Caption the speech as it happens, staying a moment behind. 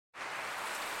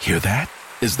Hear that?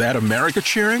 Is that America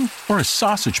cheering or a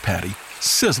sausage patty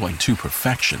sizzling to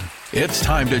perfection? It's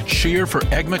time to cheer for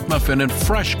Egg McMuffin and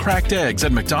fresh cracked eggs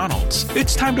at McDonald's.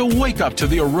 It's time to wake up to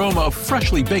the aroma of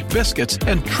freshly baked biscuits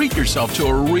and treat yourself to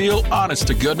a real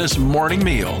honest-to-goodness morning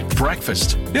meal.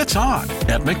 Breakfast, it's on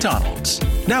at McDonald's.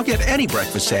 Now get any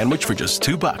breakfast sandwich for just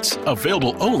 $2.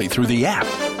 Available only through the app.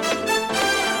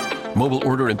 Mobile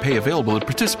order and pay available at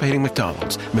participating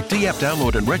McDonald's. McD app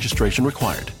download and registration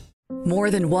required.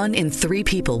 More than 1 in 3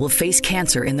 people will face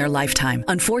cancer in their lifetime.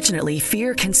 Unfortunately,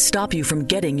 fear can stop you from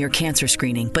getting your cancer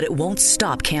screening, but it won't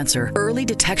stop cancer. Early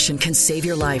detection can save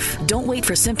your life. Don't wait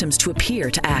for symptoms to appear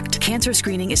to act. Cancer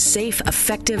screening is safe,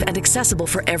 effective, and accessible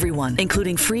for everyone,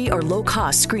 including free or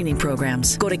low-cost screening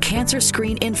programs. Go to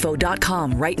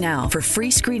cancerscreeninfo.com right now for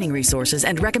free screening resources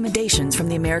and recommendations from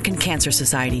the American Cancer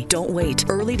Society. Don't wait.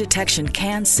 Early detection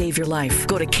can save your life.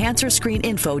 Go to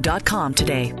cancerscreeninfo.com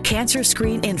today.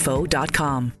 Cancerscreeninfo.com.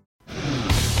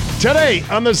 Today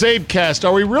on the CzabeCast,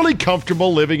 are we really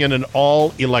comfortable living in an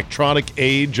all-electronic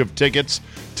age of tickets?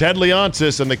 Ted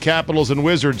Leonsis and the Capitals and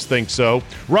Wizards think so.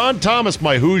 Ron Thomas,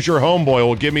 my Hoosier homeboy,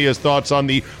 will give me his thoughts on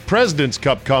the President's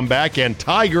Cup comeback and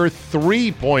Tiger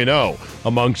 3.0,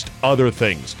 amongst other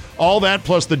things. All that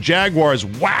plus the Jaguars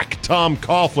whack Tom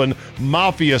Coughlin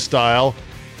Mafia style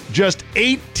just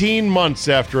 18 months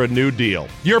after a new deal.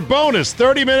 Your bonus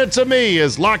 30 minutes of me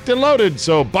is locked and loaded,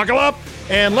 so buckle up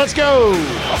and let's go. Here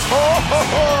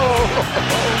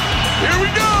we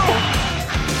go.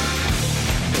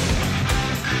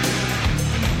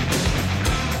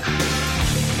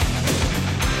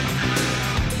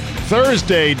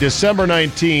 Thursday, December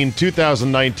 19,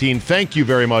 2019. Thank you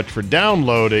very much for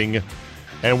downloading.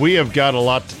 And we have got a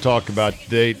lot to talk about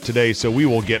today, so we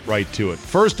will get right to it.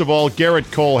 First of all,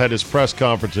 Garrett Cole had his press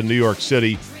conference in New York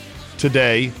City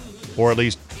today, or at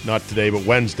least not today, but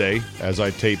Wednesday, as I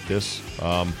tape this.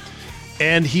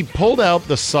 And he pulled out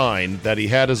the sign that he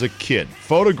had as a kid,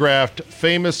 photographed a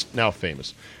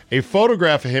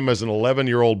photograph of him as an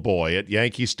 11-year-old boy at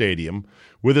Yankee Stadium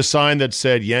with a sign that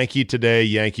said, Yankee today,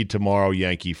 Yankee tomorrow,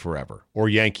 Yankee forever, or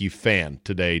Yankee fan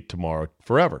today, tomorrow,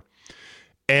 forever.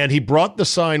 And he brought the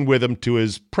sign with him to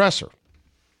his presser.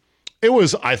 It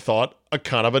was, I thought, a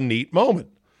kind of a neat moment.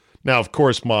 Now, of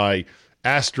course, my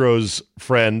Astros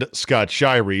friend, Scott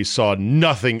Shirey, saw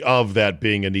nothing of that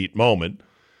being a neat moment.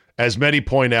 As many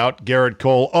point out, Garrett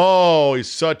Cole, he's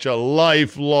such a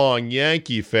lifelong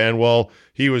Yankee fan. Well,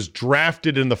 he was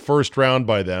drafted in the first round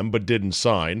by them, but didn't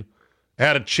sign.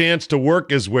 Had a chance to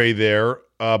work his way there,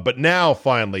 but now,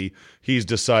 finally, he's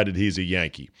decided he's a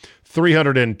Yankee.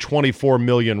 324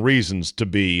 million reasons to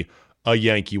be a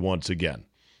Yankee once again.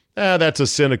 That's a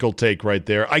cynical take right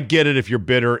there. I get it if you're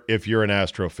bitter, if you're an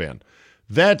Astro fan.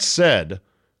 That said,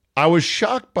 I was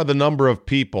shocked by the number of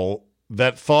people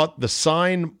that thought the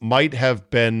sign might have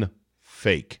been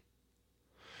fake.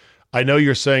 I know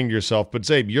you're saying to yourself, but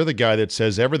Zabe, you're the guy that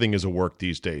says everything is a work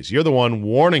these days. You're the one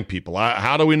warning people.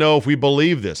 How do we know if we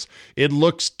believe this? It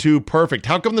looks too perfect.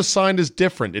 How come the sign is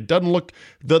different? It doesn't look,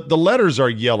 the letters are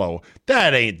yellow.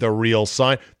 That ain't the real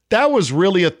sign. That was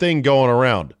really a thing going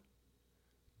around.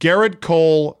 Garrett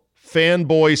Cole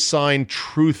fanboy sign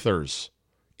truthers,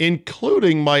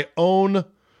 including my own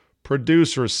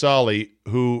producer, Sally,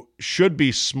 who should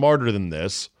be smarter than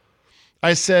this.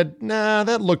 I said, nah,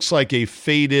 that looks like a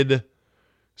faded,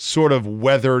 sort of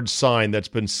weathered sign that's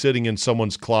been sitting in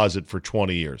someone's closet for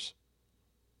 20 years.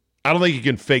 I don't think you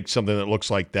can fake something that looks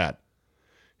like that.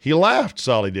 He laughed,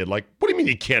 Solly did. Like, what do you mean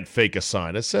you can't fake a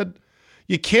sign? I said,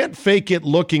 you can't fake it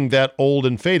looking that old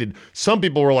and faded. Some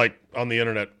people were like, on the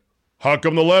internet, how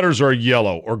come the letters are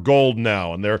yellow or gold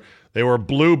now? And they were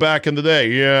blue back in the day.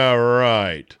 Yeah,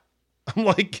 right. I'm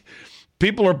like,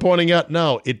 people are pointing out,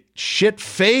 no, shit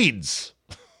fades.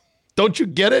 Don't you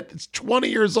get it? It's 20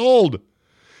 years old.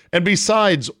 And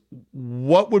besides,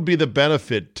 what would be the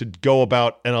benefit to go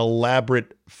about an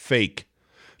elaborate fake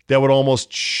that would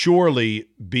almost surely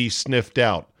be sniffed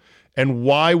out? And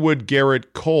why would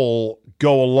Garrett Cole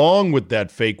go along with that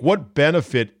fake? What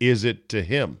benefit is it to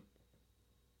him?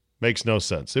 Makes no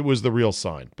sense. It was the real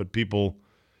sign, but people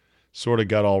sort of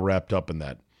got all wrapped up in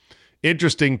that.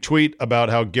 Interesting tweet about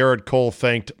how Garrett Cole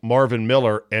thanked Marvin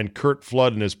Miller and Curt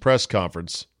Flood in his press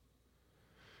conference.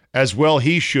 As well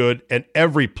he should, and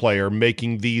every player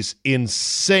making these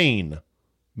insane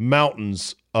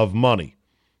mountains of money.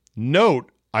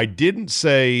 Note, I didn't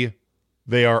say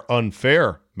they are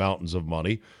unfair mountains of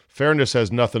money. Fairness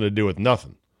has nothing to do with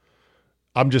nothing.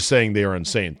 I'm just saying they are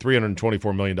insane.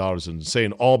 $324 million is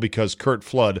insane, all because Curt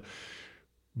Flood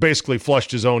basically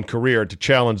flushed his own career to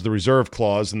challenge the reserve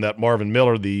clause and that Marvin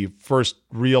Miller, the first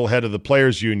real head of the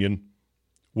players union,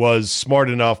 was smart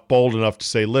enough, bold enough to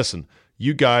say, listen,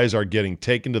 you guys are getting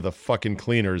taken to the fucking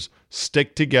cleaners.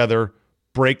 Stick together,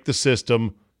 break the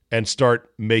system, and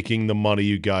start making the money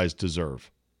you guys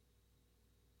deserve.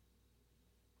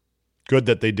 Good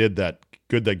that they did that.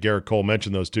 Good that Garrett Cole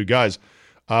mentioned those two guys.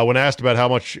 When asked about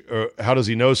how does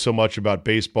he know so much about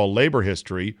baseball labor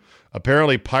history,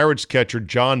 apparently Pirates catcher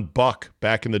John Buck,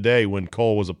 back in the day when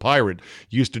Cole was a Pirate,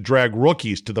 used to drag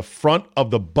rookies to the front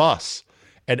of the bus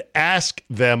and ask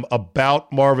them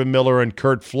about Marvin Miller and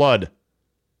Curt Flood.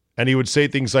 And he would say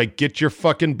things like, get your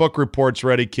fucking book reports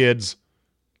ready, kids,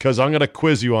 because I'm going to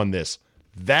quiz you on this.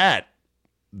 That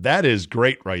is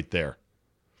great right there.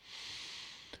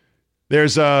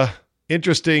 There's a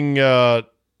interesting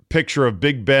picture of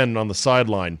Big Ben on the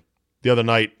sideline the other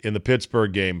night in the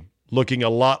Pittsburgh game, looking a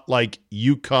lot like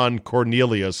Yukon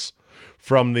Cornelius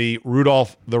from the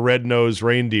Rudolph the Red-Nosed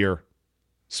Reindeer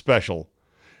special.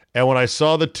 And when I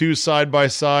saw the two side by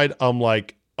side, I'm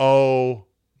like, oh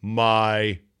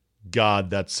my God,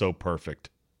 that's so perfect.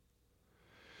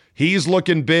 He's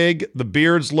looking big. The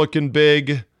beard's looking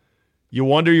big. You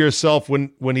wonder yourself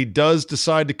when he does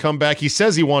decide to come back. He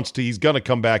says he's going to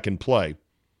come back and play.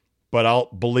 But I'll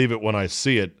believe it when I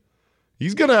see it.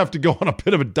 He's going to have to go on a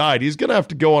bit of a diet. He's going to have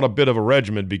to go on a bit of a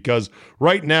regimen because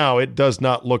right now it does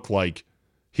not look like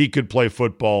he could play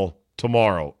football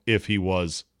tomorrow if he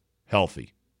was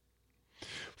healthy.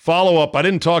 Follow-up, I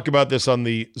didn't talk about this on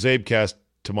the CzabeCast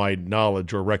to my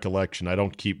knowledge or recollection. I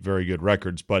don't keep very good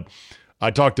records, but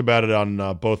I talked about it on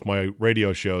both my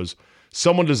radio shows.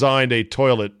 Someone designed a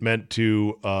toilet meant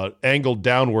to angle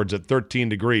downwards at 13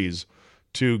 degrees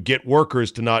to get workers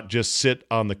to not just sit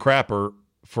on the crapper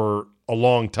for a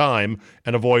long time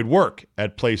and avoid work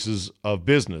at places of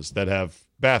business that have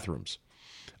bathrooms.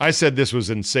 I said this was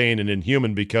insane and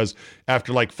inhuman because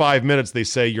after like 5 minutes, they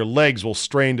say your legs will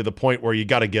strain to the point where you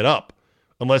got to get up.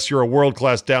 Unless you're a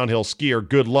world-class downhill skier,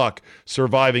 good luck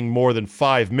surviving more than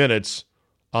 5 minutes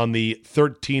on the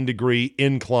 13-degree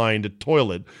inclined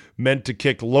toilet meant to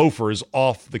kick loafers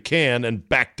off the can and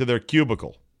back to their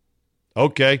cubicle.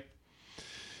 Okay.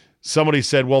 Somebody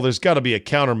said, well, there's got to be a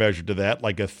countermeasure to that,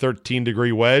 like a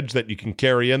 13-degree wedge that you can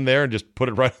carry in there and just put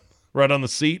it right on the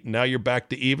seat, and now you're back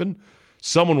to even.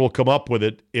 Someone will come up with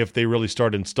it if they really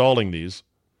start installing these.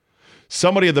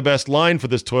 Somebody had the best line for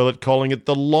this toilet, calling it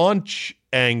the launch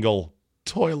angle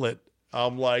toilet.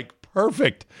 I'm like,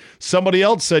 perfect. Somebody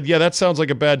else said, yeah, that sounds like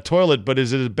a bad toilet, but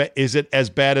is it as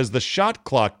bad as the shot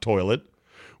clock toilet,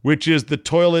 which is the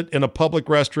toilet in a public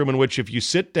restroom in which if you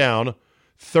sit down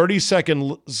 30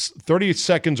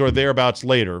 seconds or thereabouts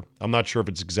later, I'm not sure if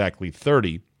it's exactly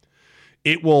 30,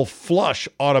 it will flush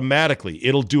automatically.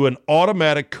 It'll do an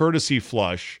automatic courtesy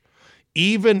flush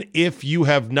even if you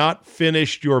have not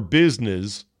finished your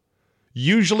business,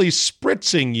 usually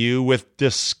spritzing you with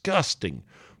disgusting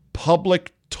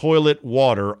public toilet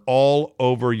water all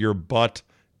over your butt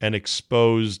and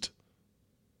exposed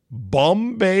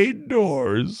Bombay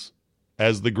doors,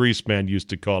 as the grease man used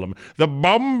to call them. The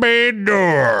Bombay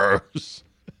doors.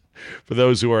 For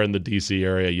those who are in the D.C.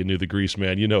 area, you knew the grease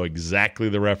man. You know exactly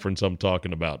the reference I'm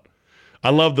talking about. I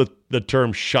love the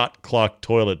term shot clock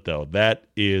toilet, though. That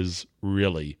is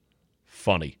really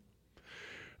funny.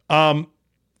 How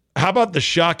about the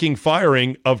shocking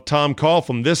firing of Tom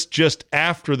Coughlin? This just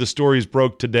after the stories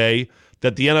broke today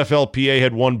that the NFLPA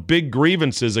had won big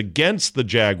grievances against the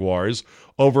Jaguars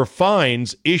over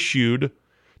fines issued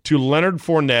to Leonard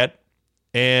Fournette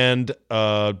and,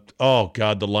 the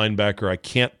linebacker. I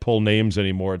can't pull names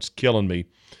anymore. It's killing me.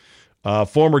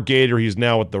 Former Gator, he's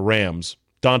now with the Rams,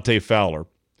 Dante Fowler.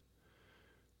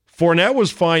 Fournette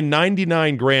was fined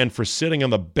 $99,000 for sitting on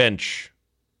the bench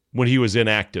when he was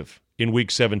inactive in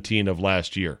Week 17 of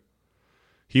last year.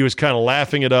 He was kind of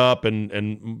laughing it up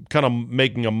and kind of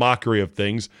making a mockery of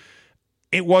things.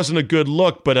 It wasn't a good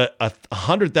look, but a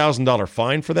 $100,000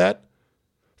 fine for that?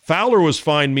 Fowler was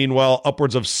fined, meanwhile,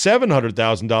 upwards of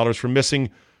 $700,000 for missing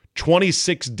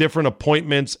 26 different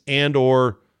appointments and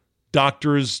or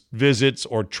doctor's visits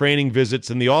or training visits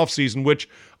in the offseason, which,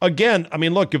 again, I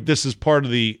mean, look, if this is part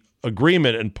of the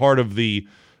agreement and part of the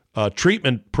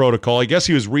treatment protocol, I guess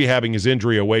he was rehabbing his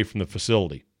injury away from the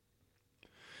facility.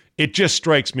 It just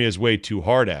strikes me as way too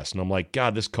hard-ass, and I'm like,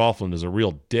 God, this Coughlin is a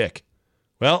real dick.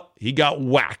 Well, he got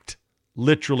whacked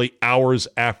literally hours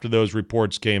after those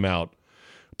reports came out.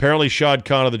 Apparently, Shad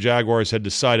Khan of the Jaguars had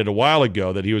decided a while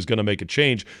ago that he was going to make a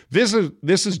change. This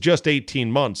is just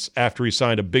 18 months after he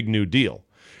signed a big new deal.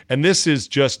 And this is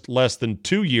just less than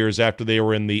 2 years after they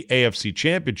were in the AFC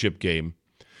Championship game.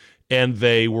 And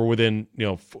they were within,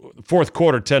 fourth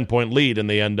quarter, 10-point lead, and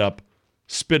they end up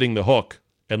spitting the hook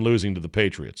and losing to the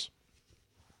Patriots.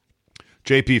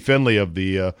 J.P. Finley of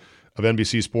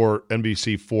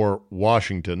NBC4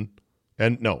 Washington,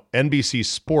 NBC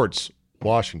Sports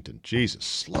Washington. Jesus,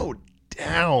 slow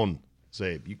down,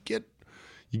 Zabe.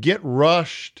 You get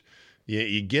rushed.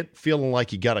 You get feeling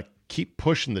like you got to keep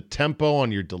pushing the tempo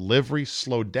on your delivery.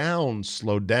 Slow down,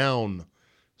 slow down,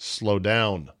 slow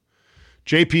down.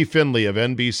 J.P. Finley of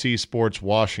NBC Sports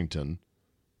Washington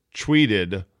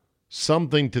tweeted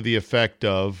something to the effect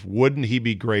of, wouldn't he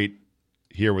be great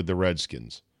here with the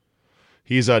Redskins?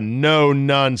 He's a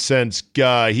no-nonsense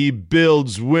guy. He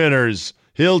builds winners.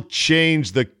 He'll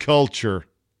change the culture.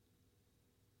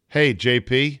 Hey,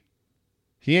 JP,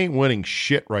 he ain't winning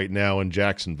shit right now in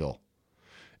Jacksonville.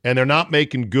 And they're not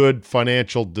making good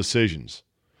financial decisions.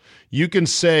 You can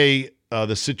say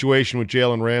the situation with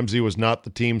Jalen Ramsey was not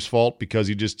the team's fault because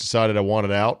he just decided I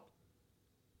wanted out.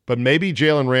 But maybe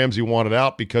Jalen Ramsey wanted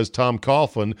out because Tom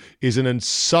Coughlin is an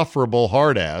insufferable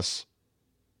hard ass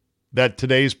that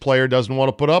today's player doesn't want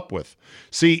to put up with.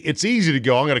 See, it's easy to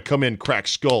go, I'm going to come in, crack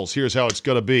skulls. Here's how it's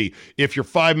going to be. If you're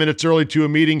 5 minutes early to a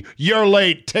meeting, you're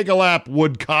late. Take a lap,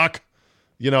 woodcock.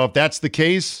 If that's the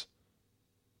case,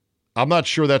 I'm not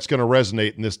sure that's going to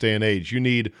resonate in this day and age. You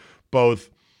need both,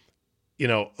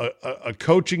 a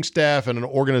coaching staff and an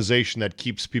organization that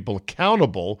keeps people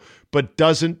accountable, but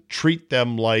doesn't treat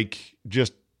them like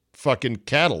just fucking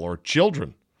cattle or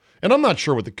children. And I'm not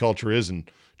sure what the culture is in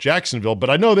Jacksonville, but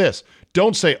I know this.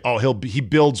 Don't say, he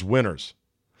builds winners.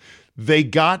 They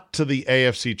got to the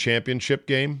AFC Championship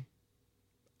game,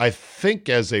 I think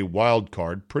as a wild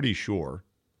card, pretty sure.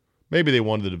 Maybe they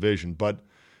won the division, but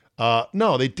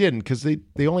no, they didn't because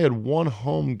they only had one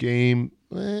home game.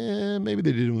 Maybe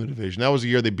they did win the division. That was the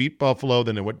year they beat Buffalo,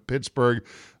 then they went to Pittsburgh.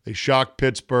 They shocked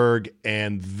Pittsburgh,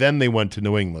 and then they went to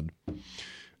New England.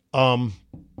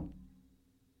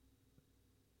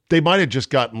 They might have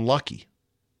just gotten lucky.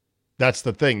 That's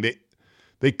the thing.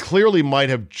 They clearly might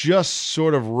have just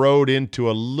sort of rode into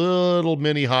a little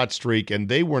mini hot streak, and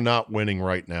they were not winning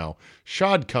right now.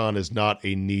 Shad Khan is not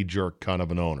a knee-jerk kind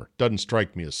of an owner. Doesn't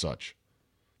strike me as such.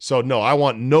 So, no, I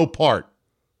want no part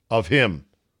of him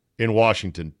in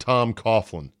Washington. Tom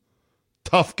Coughlin.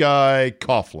 Tough guy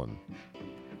Coughlin.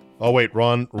 Oh, wait,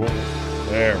 Ron.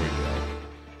 There we go.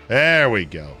 There we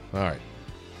go. All right.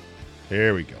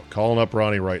 Here we go. Calling up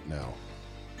Ronnie right now.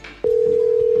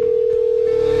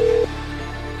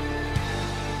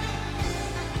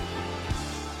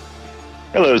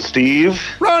 Hello, Steve.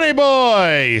 Ronnie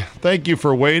boy! Thank you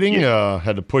for waiting.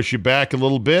 Had to push you back a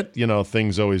little bit.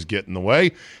 Things always get in the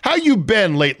way. How you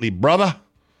been lately, brother?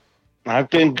 I've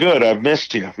been good. I've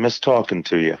missed you. Missed talking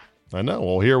to you. I know.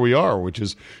 Well, here we are, which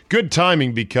is good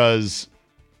timing because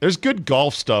there's good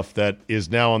golf stuff that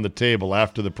is now on the table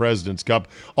after the President's Cup.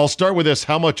 I'll start with this.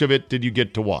 How much of it did you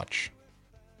get to watch?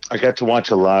 I got to watch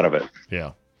a lot of it.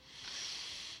 Yeah.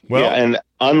 Well, and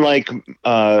unlike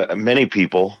many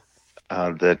people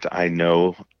that I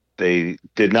know, they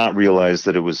did not realize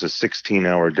that it was a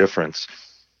 16-hour difference.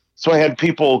 So I had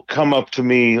people come up to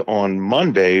me on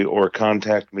Monday or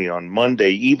contact me on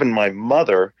Monday. Even my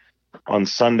mother on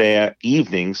Sunday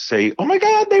evening say, "Oh my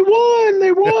God, they won!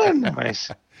 They won!" Because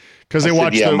they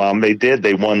watched. Yeah, Mom, they did.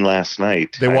 They won last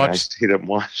night. They watched. I stayed up and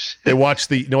watched. They watched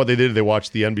the. You know what they did? They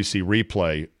watched the NBC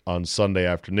replay on Sunday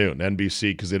afternoon.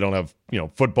 NBC, because they don't have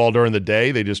football during the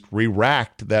day. They just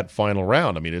re-racked that final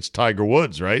round. I mean, it's Tiger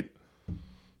Woods, right?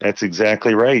 That's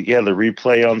exactly right. Yeah, the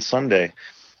replay on Sunday.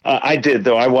 I did,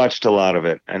 though. I watched a lot of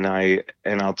it, and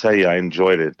I'll tell you, I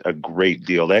enjoyed it a great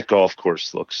deal. That golf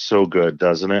course looks so good,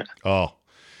 doesn't it? Oh,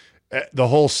 the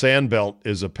whole sand belt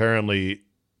is apparently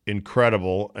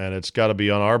incredible, and it's got to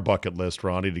be on our bucket list,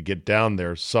 Ronnie, to get down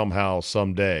there somehow,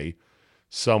 someday,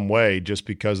 some way, just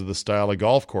because of the style of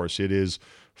golf course. It is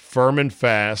firm and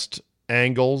fast,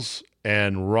 angles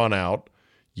and run out,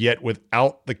 yet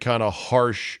without the kind of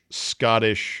harsh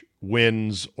Scottish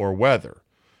winds or weather.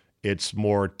 It's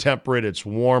more temperate, it's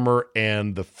warmer,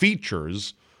 and the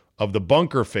features of the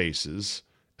bunker faces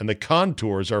and the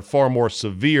contours are far more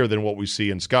severe than what we see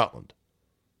in Scotland.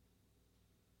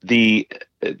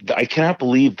 I cannot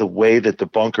believe the way that the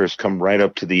bunkers come right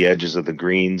up to the edges of the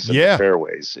greens and the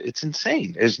fairways. It's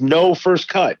insane. There's no first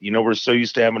cut. We're so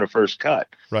used to having a first cut.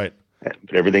 Right. But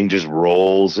everything just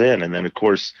rolls in. And then, of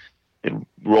course, it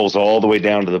rolls all the way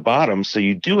down to the bottom. So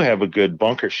you do have a good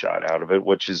bunker shot out of it,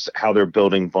 which is how they're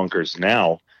building bunkers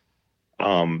now.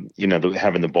 Having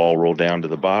the ball roll down to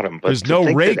the bottom. But there's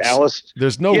no rakes.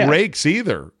 There's no rakes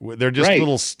either. They're just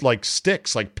little like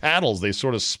sticks, like paddles. They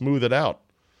sort of smooth it out.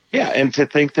 Yeah, and to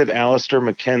think that Alistair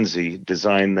McKenzie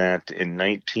designed that in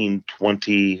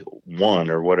 1921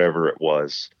 or whatever it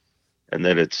was, and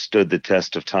that it stood the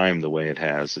test of time the way it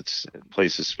has. The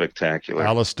place is spectacular.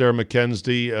 Alistair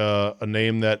McKenzie, a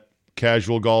name that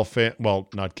casual golf fan, well,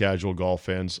 not casual golf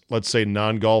fans, let's say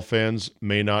non-golf fans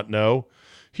may not know.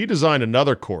 He designed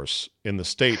another course in the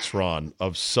States, Ron,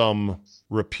 of some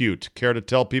repute. Care to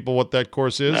tell people what that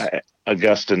course is?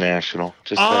 Augusta National.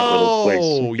 Just that little place.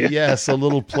 Oh, yes, a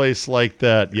little place like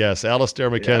that. Yes, Alistair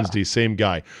McKenzie, same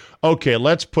guy. Okay,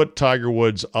 let's put Tiger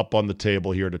Woods up on the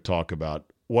table here to talk about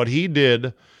what he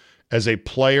did as a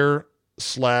player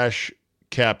 /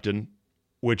 captain,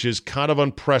 which is kind of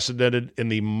unprecedented in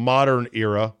the modern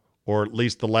era, or at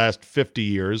least the last 50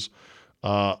 years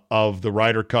of the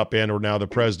Ryder Cup and or now the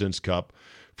President's Cup.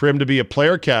 For him to be a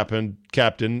player captain,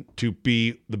 to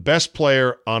be the best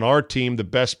player on our team, the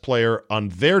best player on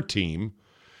their team,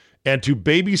 and to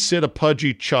babysit a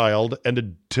pudgy child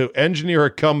and to engineer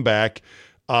a comeback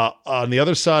on the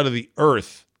other side of the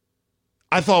earth,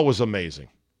 I thought was amazing.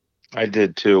 I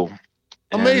did too.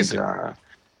 Amazing.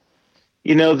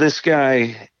 And, this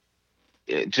guy,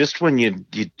 just when you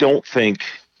don't think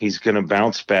he's going to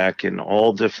bounce back in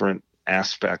all different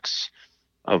aspects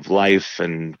of life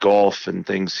and golf and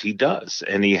things, he does.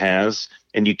 And he has,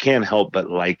 and you can't help but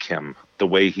like him, the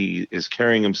way he is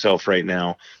carrying himself right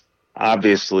now.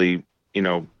 Obviously,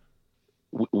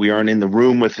 we aren't in the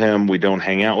room with him. We don't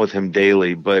hang out with him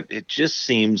daily, but it just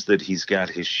seems that he's got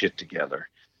his shit together.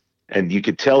 And you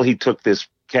could tell he took this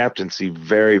captaincy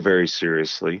very, very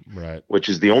seriously, right? Which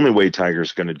is the only way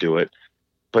Tiger's going to do it.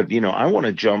 But, I want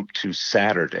to jump to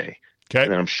Saturday. Okay.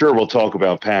 And I'm sure we'll talk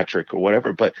about Patrick or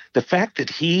whatever. But the fact that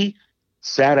he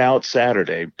sat out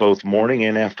Saturday, both morning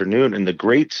and afternoon, and the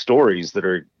great stories that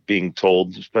are being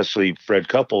told, especially Fred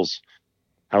Couples,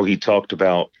 how he talked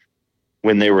about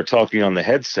when they were talking on the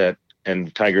headset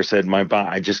and Tiger said,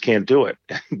 I just can't do it.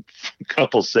 And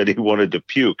Couples said he wanted to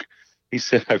puke. He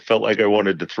said, I felt like I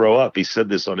wanted to throw up. He said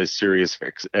this on his Sirius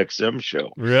XM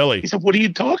show. Really? He said, what are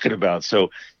you talking about?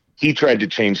 So he tried to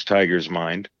change Tiger's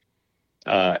mind.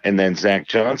 And then Zach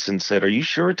Johnson said, are you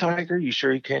sure, Tiger? You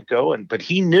sure you can't go? But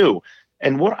he knew.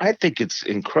 And what I think it's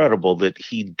incredible that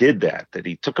he did that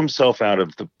he took himself out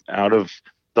of the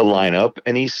lineup.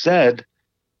 And he said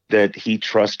that he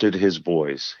trusted his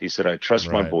boys. He said, I trust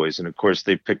my boys. And of course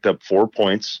they picked up 4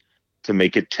 points to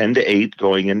make it 10-8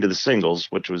 going into the singles,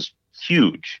 which was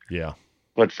huge. Yeah.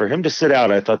 But for him to sit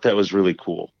out, I thought that was really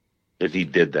cool that he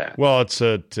did that. Well, it's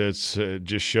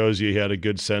just shows you he had a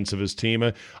good sense of his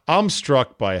team. I'm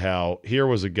struck by how here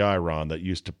was a guy, Ron, that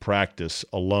used to practice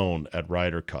alone at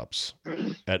Ryder Cups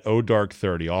at dark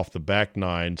 30 off the back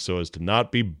nine so as to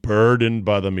not be burdened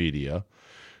by the media,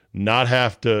 not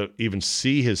have to even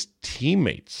see his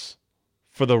teammates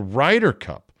for the Ryder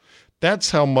Cup. That's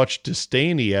how much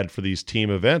disdain he had for these team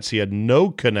events. He had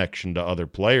no connection to other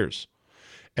players.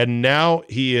 And now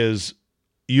he is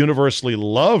universally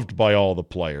loved by all the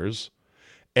players,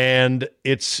 and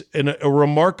it's a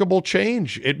remarkable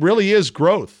change. It really is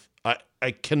growth.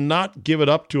 I cannot give it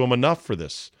up to him enough for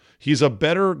this. He's a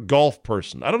better golf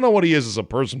person. I don't know what he is as a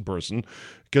person,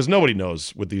 because nobody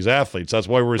knows with these athletes. That's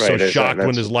why we're so shocked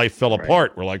when his life fell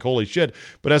apart. We're like, holy shit.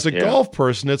 But as a golf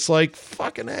person, it's like,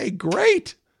 fucking A,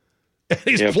 great. And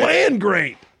he's playing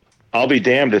great. I'll be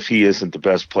damned if he isn't the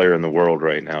best player in the world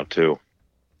right now, too.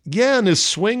 Yeah, and his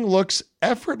swing looks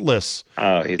effortless.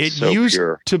 It so used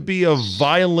to be a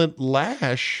violent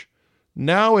lash.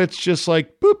 Now it's just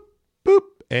like boop, boop,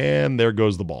 and there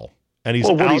goes the ball. And he's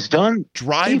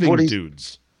driving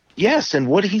dudes. Yes, and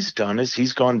what he's done is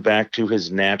he's gone back to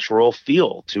his natural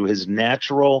feel, to his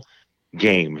natural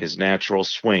game, his natural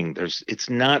swing. It's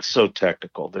not so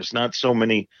technical. There's not so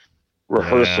many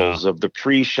rehearsals of the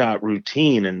pre-shot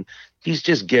routine, and he's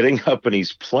just getting up and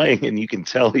he's playing, and you can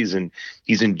tell he's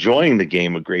enjoying the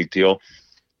game a great deal.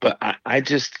 But I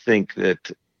just think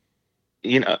that,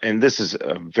 and this is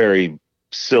a very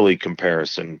silly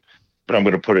comparison, but I'm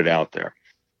going to put it out there.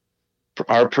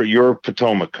 Your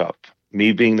Potomac Cup,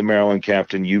 me being the Maryland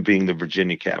captain, you being the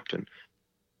Virginia captain,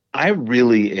 I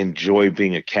really enjoy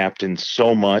being a captain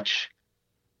so much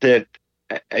that,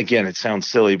 again, it sounds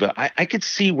silly, but I could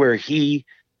see where he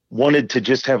wanted to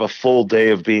just have a full day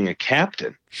of being a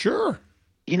captain. Sure.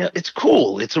 It's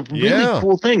cool. It's a really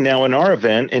cool thing. Now, in our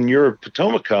event, in your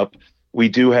Potomac Cup, we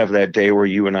do have that day where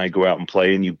you and I go out and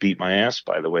play, and you beat my ass,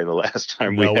 by the way, the last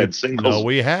time we had singles. No,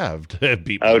 we have. Did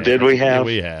we have? Yeah,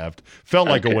 we have. Felt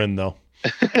like a win, though.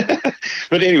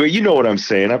 But anyway, you know what I'm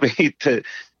saying. I mean,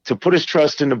 to put his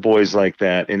trust into boys like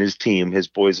that, in his team, his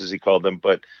boys, as he called them,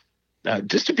 but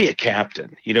just to be a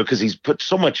captain, because he's put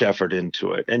so much effort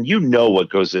into it. And what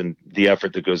goes in, the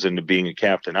effort that goes into being a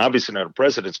captain. Obviously not a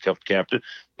President's Cup captain,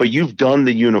 but you've done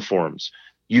the uniforms.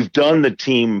 You've done the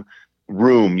team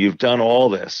room. You've done all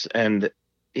this, and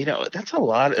that's a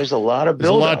lot. There's a lot of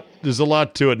build-up. There's a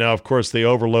lot to it. Now, of course, they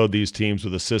overload these teams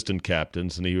with assistant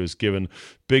captains, and he was given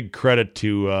big credit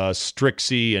to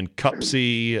Strixie and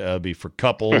Cupsy, be for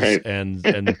couples, Right. and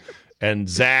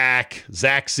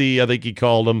Zaxy, I think he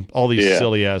called them, all these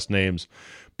silly ass names.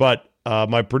 But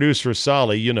my producer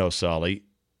Solly, Solly,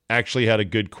 actually had a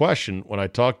good question when I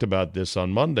talked about this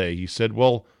on Monday. He said,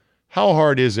 "Well, how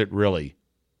hard is it really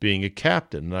being a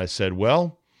captain?" And I said,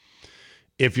 "Well,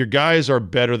 if your guys are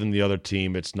better than the other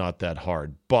team, it's not that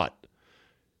hard, but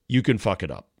you can fuck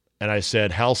it up." And I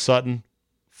said, Hal Sutton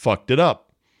fucked it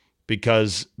up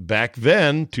because back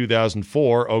then,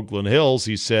 2004, Oakland Hills,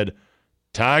 he said,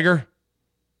 "Tiger,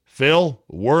 Phil,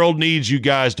 the world needs you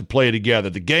guys to play together.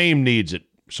 The game needs it.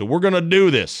 So we're going to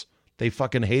do this." They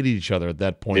fucking hated each other at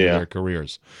that point in their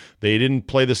careers. They didn't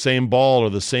play the same ball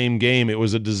or the same game. It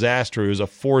was a disaster. It was a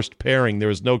forced pairing. There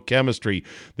was no chemistry.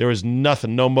 There was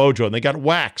nothing, no mojo. And they got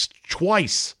waxed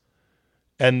twice.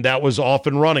 And that was off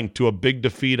and running to a big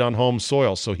defeat on home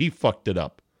soil. So he fucked it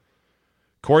up.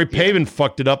 Corey Pavin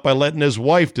fucked it up by letting his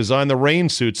wife design the rain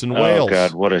suits in Wales. Oh,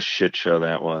 God, what a shit show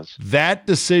that was. That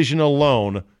decision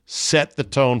alone set the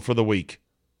tone for the week.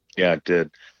 Yeah, it did.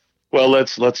 Well,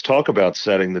 let's talk about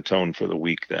setting the tone for the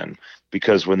week then,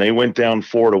 because when they went down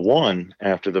 4-1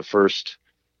 after the first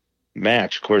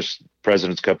match, of course,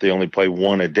 President's Cup, they only play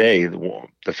one a day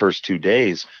the first 2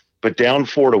 days, but down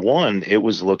 4-1, it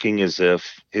was looking as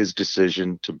if his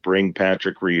decision to bring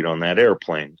Patrick Reed on that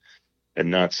airplane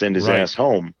and not send his ass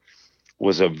home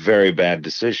was a very bad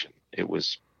decision. It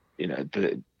was,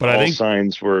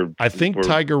 signs were. I think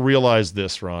Tiger realized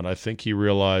this, Ron. I think he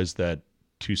realized that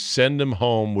to send him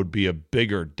home would be a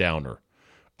bigger downer,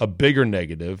 a bigger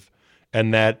negative,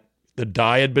 and that the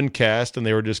die had been cast and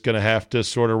they were just going to have to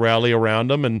sort of rally around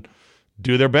him and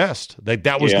do their best.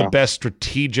 That was the best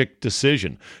strategic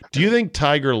decision. Do you think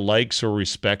Tiger likes or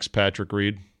respects Patrick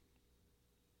Reed?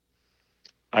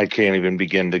 I can't even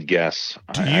begin to guess.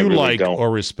 Do you really like or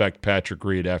respect Patrick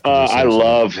Reed after this? I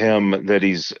love him that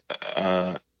he's,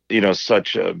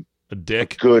 such a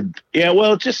dick.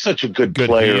 Just such a good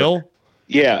player. Heel?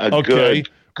 Yeah,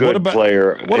 good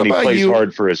player, and he plays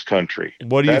hard for his country.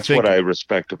 That's what I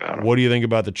respect about him. What do you think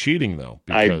about the cheating, though?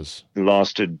 Because I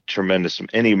lost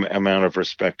any amount of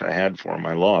respect I had for him.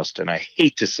 I lost, and I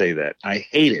hate to say that. I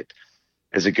hate it.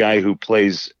 As a guy who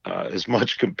plays as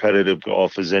much competitive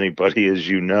golf as anybody, as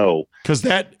you know. Because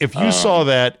if you saw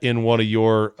that in one of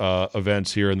your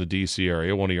events here in the D.C.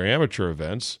 area, one of your amateur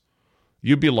events,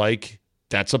 you'd be like,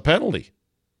 that's a penalty.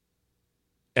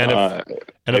 And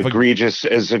if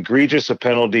egregious a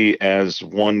penalty as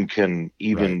one can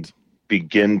even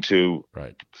begin to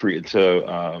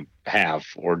have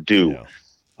or do.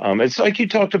 Yeah. It's like you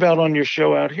talked about on your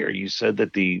show out here. You said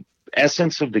that the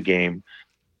essence of the game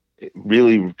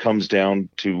really comes down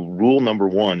to rule number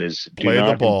one is do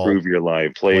not improve your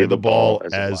life. Play the ball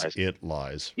as it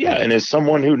lies. Yeah, and as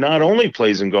someone who not only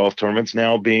plays in golf tournaments,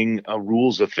 now being a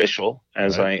rules official,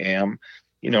 as I am,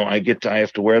 I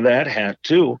have to wear that hat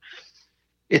too.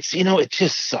 It's, it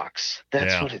just sucks.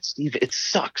 That's what it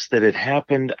sucks that it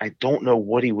happened. I don't know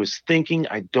what he was thinking.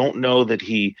 I don't know that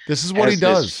this is what he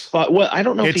does. I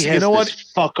don't know if he has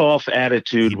this fuck off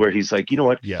attitude where he's like,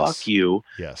 fuck you.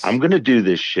 Yes. I'm going to do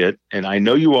this shit. And I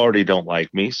know you already don't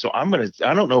like me. So I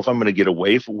don't know if I'm going to get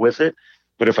away with it.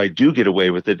 But if I do get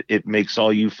away with it, it makes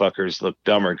all you fuckers look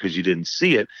dumber because you didn't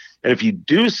see it. And if you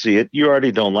do see it, you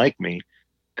already don't like me.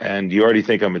 And you already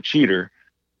think I'm a cheater.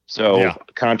 So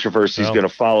controversy is going to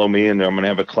follow me, and I'm going to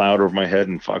have a cloud over my head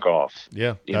and fuck off.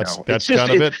 Yeah, that's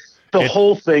kind of it. The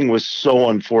whole thing was so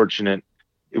unfortunate.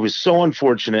 It was so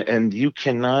unfortunate, and you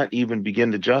cannot even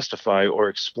begin to justify or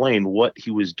explain what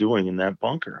he was doing in that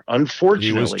bunker. Unfortunately,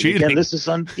 he was cheating. Again, this is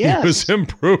He was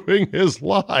improving his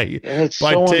lie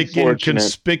by taking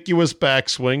conspicuous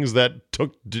backswings that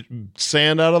took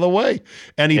sand out of the way,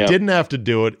 and he didn't have to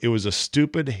do it. It was a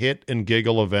stupid hit and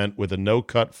giggle event with a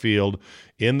no-cut field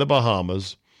in the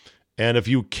Bahamas, and if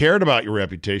you cared about your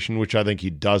reputation, which I think he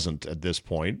doesn't at this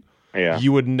point,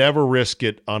 you would never risk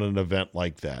it on an event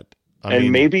like that.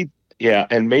 Maybe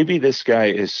this guy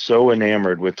is so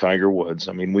enamored with Tiger Woods.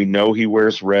 I mean, we know he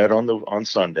wears red on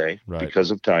Sunday because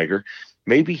of Tiger.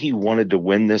 Maybe he wanted to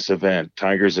win this event,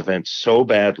 Tiger's event, so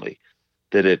badly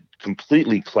that it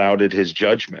completely clouded his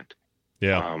judgment.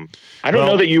 Yeah. I don't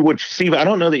know that you would see. I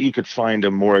don't know that you could find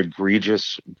a more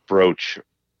egregious broach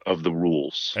of the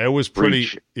rules. It was pretty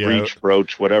breach,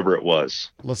 broach, whatever it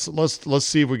was. Let's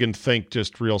see if we can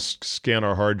scan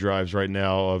our hard drives right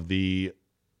now of the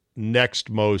next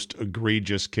most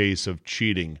egregious case of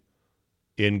cheating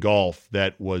in golf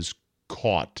that was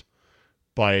caught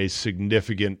by a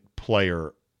significant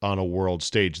player on a world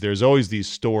stage. There's always these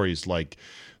stories, like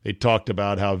they talked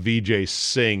about how Vijay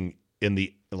Singh on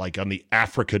the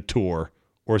Africa tour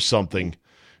or something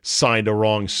signed a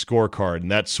wrong scorecard, and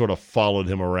that sort of followed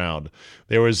him around.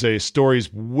 There was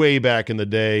stories way back in the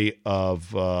day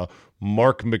of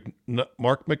Mark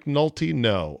McNulty?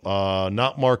 No,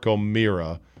 not Mark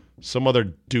O'Meara, some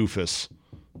other doofus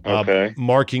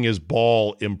marking his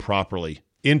ball improperly,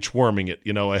 inchworming it,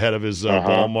 ahead of his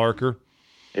ball marker.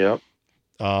 Yep.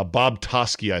 Bob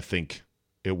Toski, I think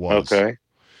it was. Okay.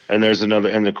 And there's another,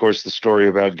 and of course the story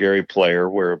about Gary Player,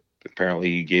 where apparently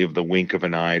he gave the wink of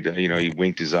an eye to, he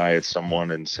winked his eye at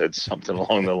someone and said something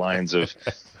along the lines of,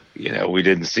 we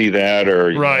didn't see that,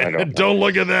 or right. Don't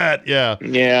look at that. Yeah.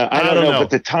 Yeah. I don't know. But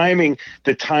the timing,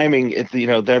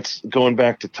 that's going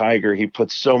back to Tiger. He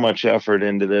puts so much effort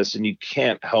into this, and you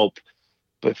can't help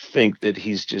but think that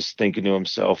he's just thinking to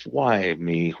himself, why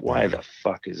me? Why the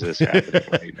fuck is this happening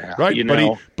right now?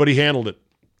 Right. But he handled it.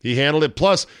 He handled it.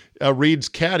 Plus, Reed's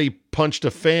caddy punched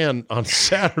a fan on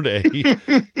Saturday,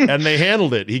 and they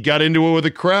handled it. He got into it with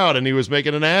the crowd, and he was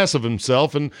making an ass of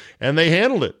himself, and they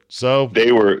handled it. So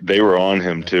they were on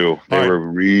him too. They were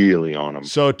really on him.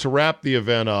 So to wrap the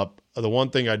event up, the one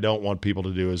thing I don't want people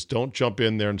to do is don't jump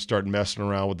in there and start messing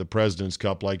around with the President's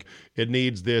Cup. Like, it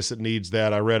needs this, it needs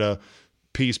that. I read a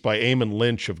piece by Eamon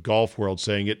Lynch of Golf World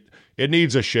saying it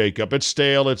needs a shakeup. It's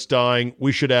stale. It's dying.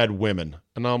 We should add women.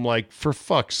 And I'm like, for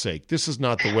fuck's sake, this is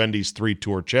not the Wendy's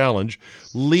 3-Tour Challenge.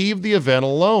 Leave the event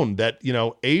alone. That,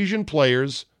 Asian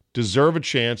players deserve a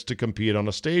chance to compete on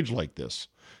a stage like this.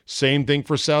 Same thing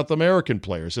for South American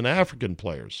players and African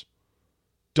players.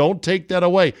 Don't take that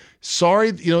away.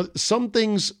 Sorry, some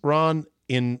things, Ron,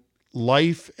 in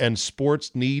life and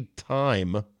sports need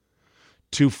time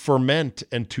to ferment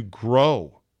and to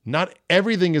grow. Not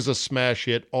everything is a smash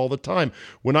hit all the time.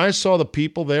 When I saw the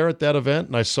people there at that event,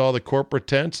 and I saw the corporate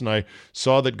tents, and I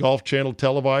saw that Golf Channel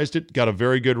televised it, got a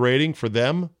very good rating for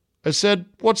them, I said,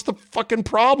 what's the fucking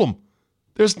problem?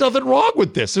 There's nothing wrong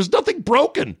with this. There's nothing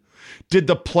broken. Did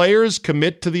the players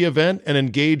commit to the event and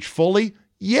engage fully?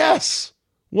 Yes,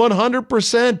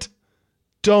 100%.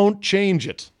 Don't change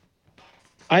it.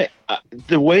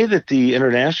 The way that the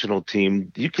international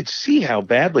team, you could see how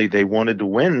badly they wanted to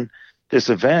win this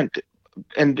event.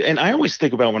 And I always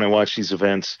think about when I watch these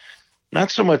events, not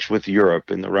so much with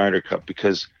Europe in the Ryder Cup,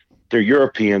 because they're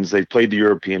Europeans. They played the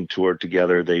European tour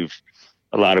together.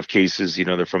 A lot of cases,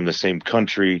 they're from the same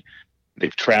country.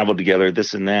 They've traveled together,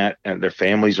 this and that, and their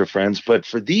families are friends. But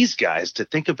for these guys to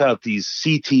think about these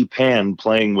CT Pan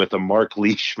playing with a Mark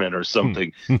Leishman or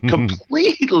something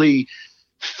completely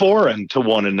foreign to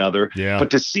one another,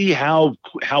 but to see how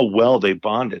well they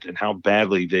bonded and how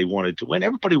badly they wanted to win.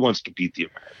 Everybody wants to beat the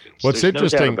Americans. What's There's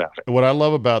interesting, no doubt about it. what I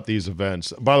love about these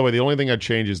events, by the way, the only thing I'd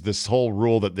change is this whole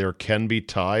rule that there can be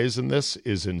ties in this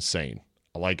is insane.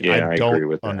 I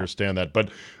don't understand that. But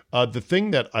the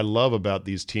thing that I love about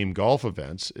these team golf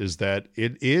events is that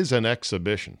it is an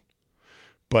exhibition,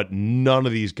 but none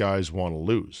of these guys want to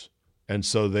lose. And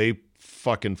so they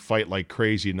fucking fight like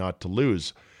crazy not to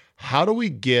lose. How do we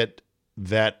get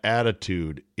that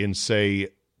attitude in, say,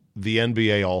 the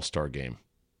NBA All-Star game?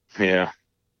 Yeah.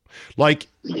 Like,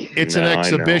 it's an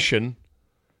exhibition.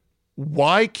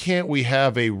 Why can't we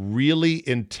have a really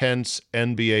intense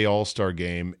NBA All-Star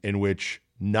game in which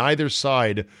neither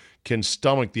side can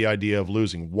stomach the idea of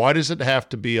losing? Why does it have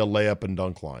to be a layup and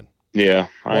dunk line? Yeah,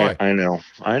 I know.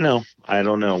 I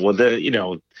don't know. Well, they're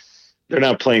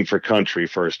not playing for country,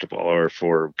 first of all, or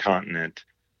for continent.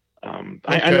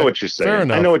 I know what you're saying. Fair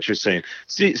enough. I know what you're saying.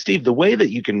 See, Steve, the way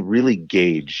that you can really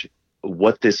gauge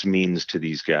what this means to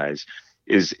these guys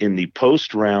is in the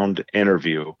post-round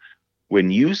interview. When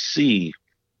you see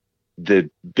the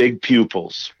big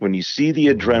pupils, when you see the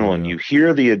adrenaline, you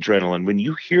hear the adrenaline, when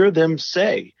you hear them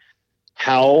say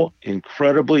how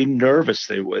incredibly nervous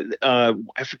they were.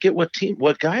 I forget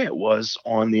what guy it was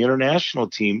on the international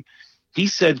team. He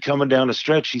said coming down the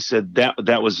stretch, he said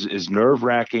that was as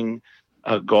nerve-wracking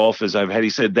golf as I've had.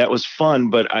 He said that was fun,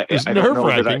 but I don't know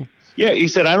that he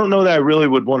said, I don't know that I really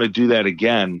would want to do that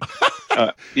again.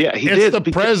 It's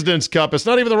the President's Cup. It's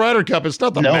not even the Ryder Cup. It's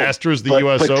not the Masters, the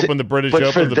U.S. Open, the British Open.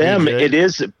 But for them, it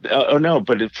is. For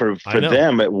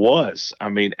them, it was. I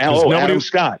mean, Adam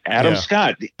Scott.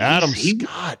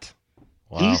 Scott.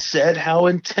 Wow. He said how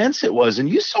intense it was. And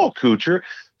you saw Kuchar.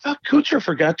 Kuchar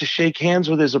forgot to shake hands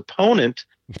with his opponent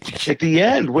at the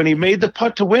end. When he made the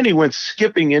putt to win, he went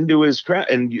skipping into his crowd.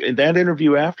 And in that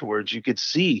interview afterwards, you could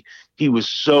see he was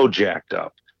so jacked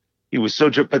up.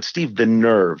 But Steve, the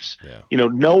nerves,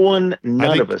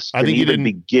 none of us can even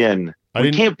begin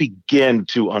We can't begin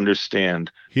to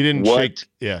understand. He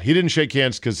didn't shake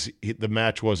hands because the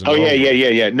match wasn't over. over.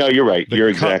 Yeah. No, you're right. You're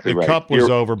exactly right. The cup was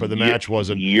over, but the match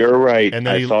wasn't. You're right. And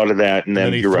then I thought of that, and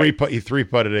then you're right. He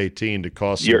three-putted 18 to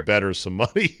cost some bettors some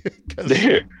money.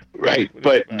 Right,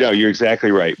 but no, you're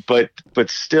exactly right. But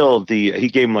still, he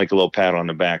gave him like a little pat on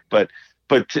the back. But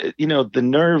the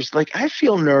nerves. Like I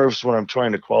feel nerves when I'm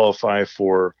trying to qualify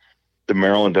for the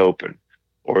Maryland Open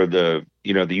or the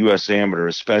U.S. Amateur,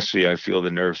 especially. I feel the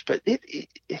nerves, but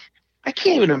I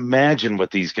can't even imagine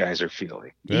what these guys are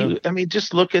feeling. Yeah.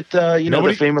 Just look at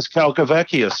the famous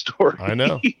Calcavecchia story. I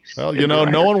know. Well,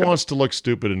 no one wants to look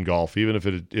stupid in golf, even if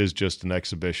it is just an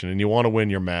exhibition, and you want to win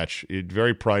your match. It's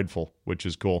very prideful, which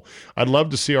is cool. I'd love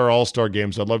to see our All-Star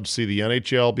games. I'd love to see the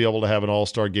NHL be able to have an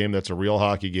All-Star game that's a real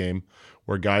hockey game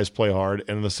where guys play hard,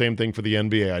 and the same thing for the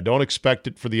NBA. I don't expect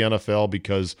it for the NFL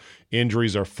because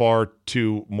injuries are far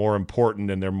too more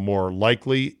important and they're more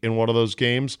likely in one of those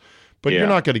games. But you're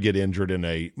not going to get injured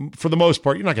for the most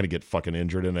part, you're not going to get fucking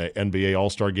injured in an NBA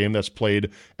All-Star game that's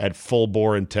played at full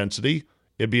bore intensity.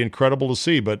 It'd be incredible to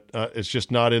see, but it's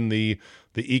just not in the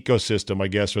ecosystem, I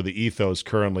guess, or the ethos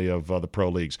currently of the pro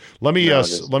leagues. Let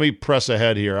me press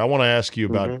ahead here. I want to ask you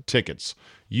about tickets.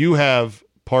 You have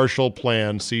partial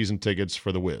plan season tickets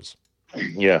for the Wiz.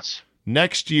 Yes.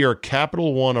 Next year,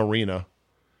 Capital One Arena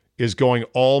is going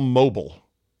all mobile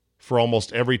for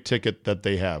almost every ticket that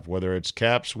they have, whether it's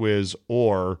Caps, Wiz,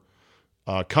 or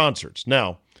concerts.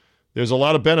 Now, there's a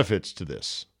lot of benefits to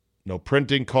this. No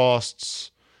printing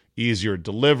costs, easier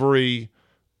delivery,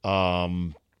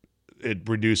 it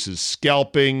reduces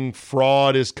scalping,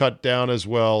 fraud is cut down as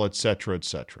well, et cetera, et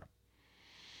cetera.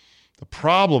 The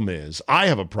problem is, I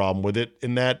have a problem with it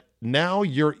in that now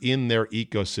you're in their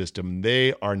ecosystem.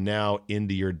 They are now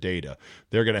into your data.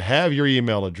 They're going to have your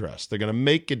email address. They're going to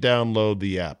make you download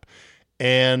the app.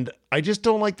 And I just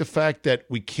don't like the fact that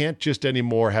we can't just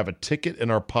anymore have a ticket in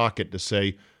our pocket to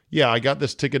say, yeah, I got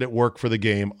this ticket at work for the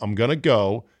game. I'm going to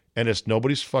go, and it's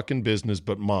nobody's fucking business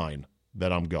but mine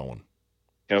that I'm going.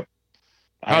 Yep.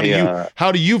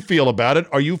 How do you feel about it?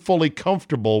 Are you fully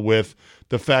comfortable with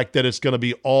the fact that it's going to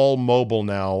be all mobile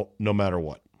now, no matter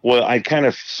what? Well, I kind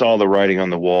of saw the writing on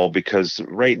the wall because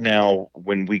right now,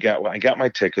 when I got my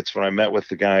tickets, when I met with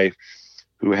the guy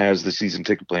who has the season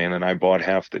ticket plan, and I bought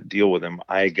half the deal with him,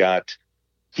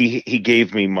 he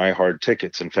gave me my hard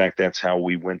tickets. In fact, that's how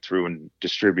we went through and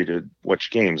distributed which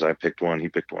games. I picked one, he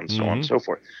picked one, so on and so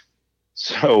forth.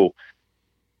 So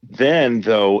then,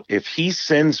 though, if he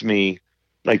sends me,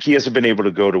 like he hasn't been able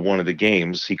to go to one of the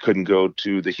games, he couldn't go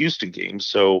to the Houston game,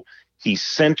 so he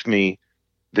sent me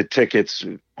the tickets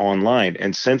online.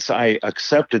 And since I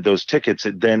accepted those tickets,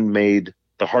 it then made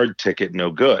the hard ticket no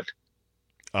good.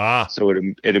 So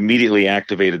it immediately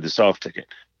activated the soft ticket.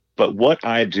 But what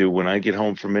I do when I get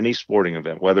home from any sporting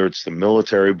event, whether it's the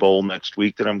Military Bowl next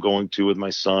week that I'm going to with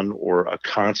my son, or a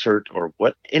concert, or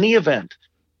any event,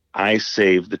 I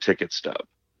save the ticket stub.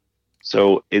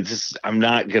 So I'm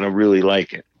not going to really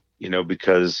like it,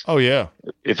 because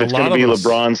if it's going to be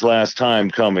LeBron's last time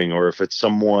coming, or if it's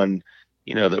someone,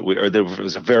 that it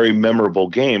was a very memorable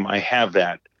game, I have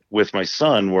that with my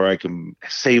son where I can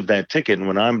save that ticket. And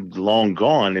when I'm long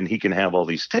gone and he can have all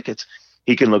these tickets,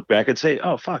 he can look back and say,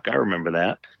 oh, fuck, I remember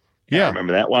that. Yeah. I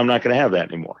remember that. Well, I'm not going to have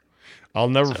that anymore. I'll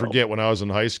never forget when I was in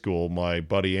high school, my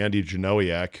buddy Andy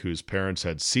Janowiak, whose parents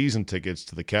had season tickets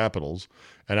to the Capitals,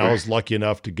 and I was lucky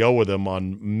enough to go with him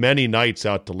on many nights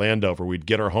out to Landover. We'd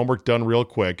get our homework done real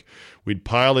quick. We'd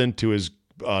pile into his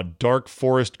dark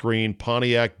forest green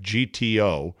Pontiac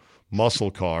GTO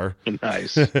muscle car.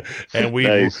 Nice. And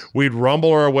we'd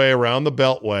rumble our way around the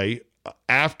Beltway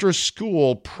after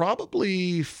school,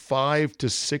 probably 5 to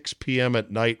 6 p.m.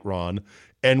 at night, Ron,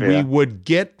 and we would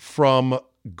get from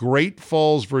Great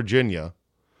Falls, Virginia,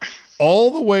 all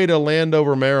the way to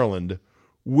Landover, Maryland,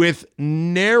 with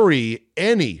nary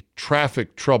any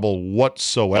traffic trouble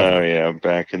whatsoever. Oh, yeah,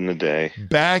 back in the day.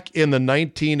 Back in the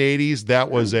 1980s,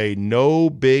 that was a no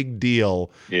big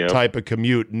deal type of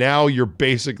commute. Now you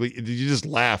just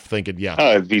laugh thinking,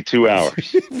 it'd be 2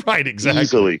 hours. Right, exactly.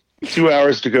 Easily. 2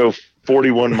 hours to go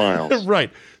 41 miles.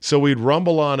 Right. So we'd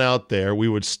rumble on out there. We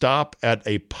would stop at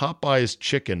a Popeye's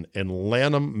Chicken in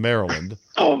Lanham, Maryland.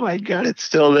 Oh, my God, it's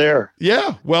still there.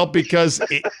 Yeah, well, because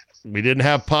we didn't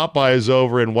have Popeyes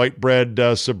over in white bread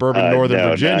suburban Northern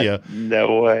Virginia.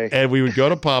 No way. And we would go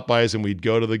to Popeyes and we'd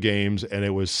go to the games, and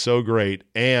it was so great.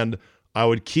 And I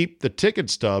would keep the ticket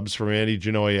stubs from Andy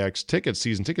Janowiak's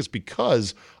season tickets,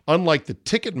 because unlike the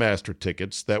Ticketmaster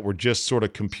tickets that were just sort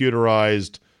of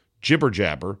computerized jibber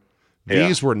jabber,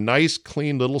 these were nice,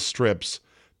 clean little strips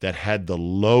that had the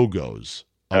logos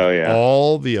of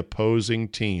all the opposing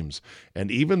teams.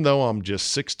 And even though I'm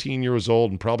just 16 years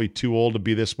old and probably too old to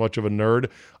be this much of a nerd,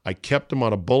 I kept them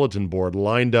on a bulletin board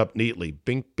lined up neatly.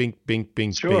 Bink, bink, bink,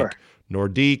 bink, bink.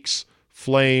 Nordiques,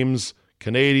 Flames,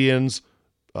 Canadians,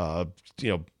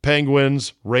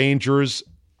 Penguins, Rangers.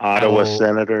 Ottawa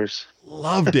Senators.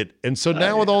 Loved it. And so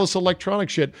now with all this electronic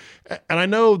shit, and I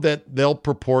know that they'll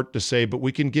purport to say, but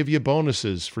we can give you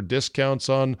bonuses for discounts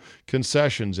on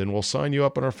concessions and we'll sign you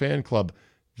up in our fan club.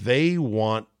 They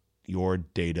want your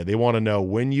data. They want to know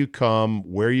when you come,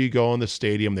 where you go in the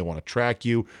stadium. They want to track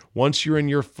you. Once they're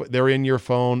in your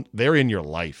phone, they're in your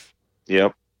life.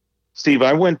 Yep. Steve,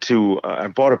 I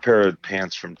bought a pair of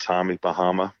pants from Tommy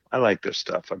Bahama. I like their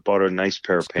stuff. I bought a nice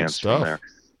pair of pants from there.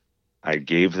 I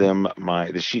gave them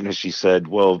she said,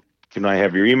 well, can I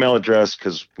have your email address?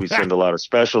 Because we send a lot of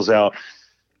specials out.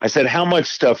 I said, how much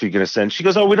stuff are you going to send? She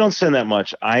goes, oh, we don't send that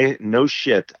much. No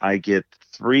shit. I get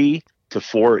 3 to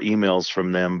 4 emails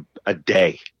from them a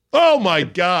day. Oh my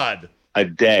God. A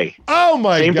day. Oh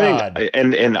my God.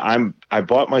 Thing. And I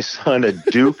bought my son a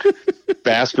Duke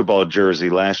basketball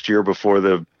jersey last year before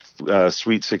the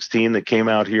Sweet 16 that came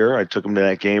out here. I took him to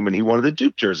that game and he wanted the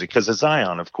Duke jersey because of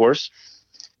Zion, of course.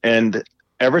 And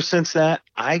ever since that,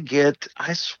 I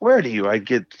swear to you, I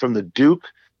get from the Duke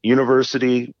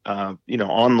University,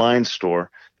 online store.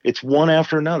 It's one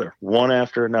after another.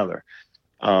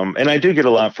 And I do get a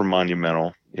lot from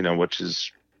Monumental, which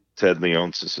is Ted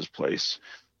Leonsis' place.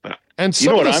 And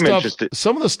some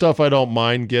of the stuff I don't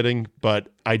mind getting, but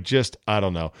I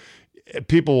don't know.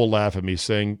 People will laugh at me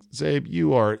saying,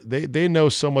 Zabe, they know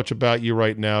so much about you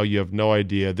right now. You have no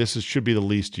idea. Should be the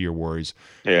least of your worries.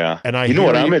 Yeah. And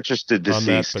I'm interested to see,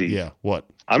 that, Steve. Yeah. What?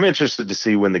 I'm interested to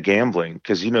see when the gambling,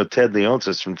 because, Ted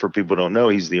Leonsis, and for people who don't know,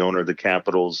 he's the owner of the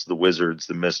Capitals, the Wizards,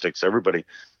 the Mystics, everybody.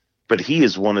 But he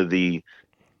is one of the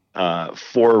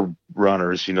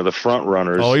forerunners, the front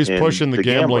runners. Oh, he's pushing the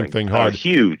gambling thing hard.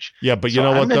 Huge. Yeah, but you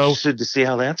know what, though? I'm interested to see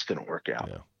how that's going to work out.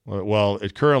 Yeah. Well,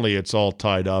 currently it's all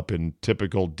tied up in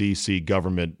typical DC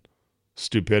government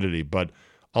stupidity. But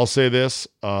I'll say this,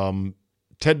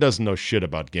 Ted doesn't know shit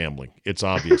about gambling. It's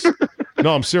obvious.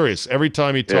 No, I'm serious. Every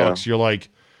time he talks, you're like,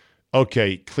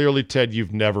 okay, clearly, Ted,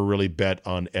 you've never really bet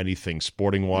on anything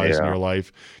sporting-wise in your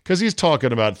life. Because he's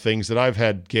talking about things that I've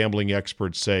had gambling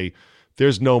experts say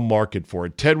there's no market for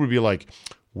it. Ted would be like,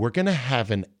 we're going to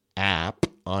have an app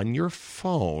on your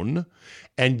phone,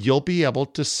 and you'll be able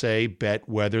to bet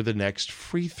whether the next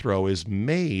free throw is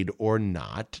made or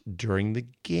not during the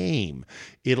game.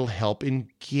 It'll help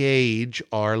engage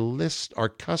our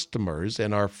customers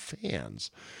and our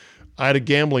fans. I had a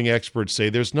gambling expert say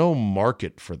there's no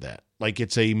market for that. Like,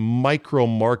 it's a micro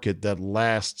market that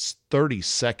lasts 30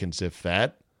 seconds, if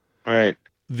that. Right.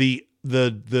 The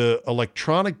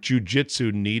electronic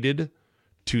jujitsu needed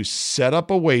to set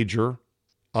up a wager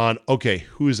on, okay,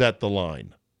 who's at the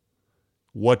line?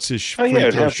 What's his free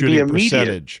throw shooting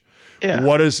percentage? Yeah.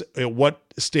 What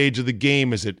stage of the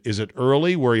game is it? Is it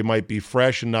early where he might be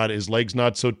fresh and his legs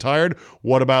not so tired?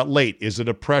 What about late? Is it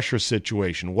a pressure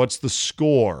situation? What's the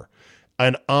score?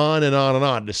 And on and on and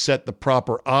on to set the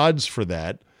proper odds for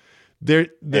that.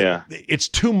 It's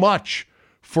too much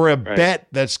for a bet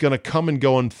that's going to come and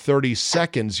go in 30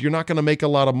 seconds. You're not going to make a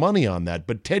lot of money on that.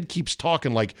 But Ted keeps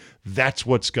talking like that's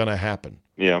what's going to happen.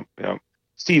 Yeah.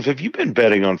 Steve, have you been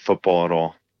betting on football at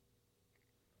all?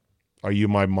 Are you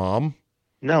my mom?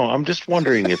 No, I'm just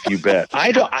wondering if you bet.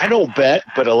 I don't bet,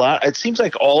 but a lot. It seems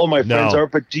like all of my friends are.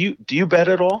 But do you bet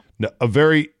at all? No, a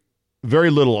very,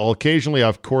 very little. Occasionally,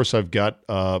 of course, I've got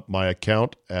my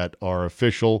account at our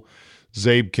official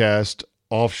CzabeCast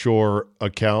offshore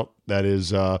account. That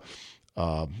is, why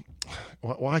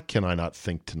can I not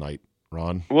think tonight,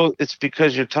 Ron? Well, it's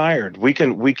because you're tired. We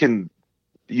can.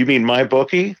 You mean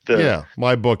MyBookie? Yeah,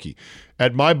 MyBookie.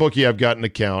 At MyBookie, I've got an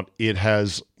account. It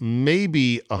has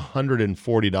maybe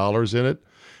 $140 in it.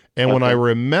 And when I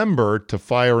remember to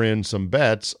fire in some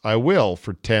bets, I will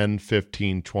for 10,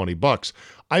 15, 20 bucks.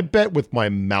 I bet with my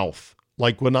mouth.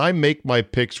 Like when I make my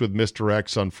picks with Mr.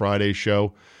 X on Friday's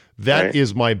show, that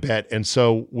is my bet. And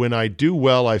so when I do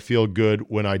well, I feel good.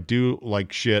 When I do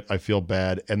like shit, I feel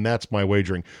bad. And that's my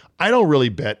wagering. I don't really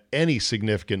bet any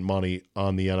significant money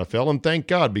on the NFL. And thank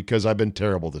God, because I've been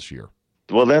terrible this year.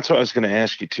 Well, that's what I was going to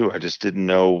ask you, too. I just didn't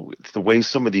know the way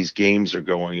some of these games are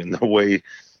going and the way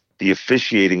the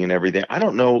officiating and everything. I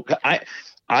don't know. I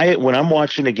when I'm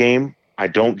watching a game, I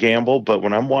don't gamble. But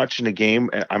when I'm watching a game,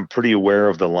 I'm pretty aware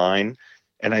of the line.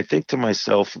 And I think to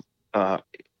myself,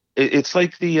 it's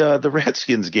like the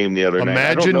Redskins game the other night.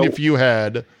 Imagine if you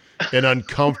had an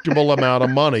uncomfortable amount of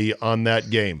money on that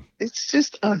game. It's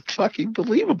just unfucking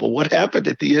believable what happened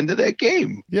at the end of that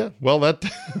game. Yeah, well, I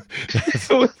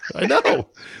know.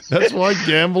 That's why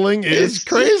gambling is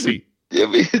crazy. I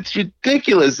mean, it's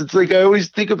ridiculous. It's like I always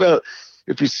think about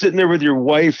if you're sitting there with your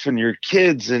wife and your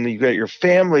kids and you got your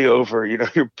family over, you know,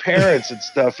 your parents and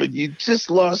stuff, and you just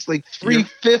lost like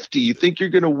 $350. You think you're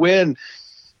going to win.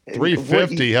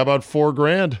 $350? How about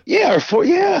 $4,000? Yeah,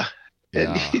 Yeah.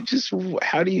 And you just,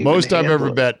 how do you? Most I've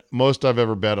ever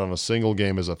bet on a single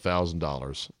game is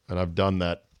 $1,000, and I've done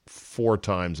that 4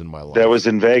 times in my life. That was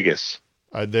in Vegas.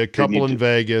 I did a couple in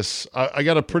Vegas. I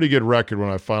got a pretty good record when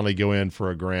I finally go in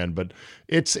for $1,000, but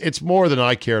it's more than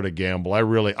I care to gamble. I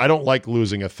don't like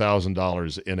losing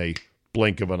 $1,000 in a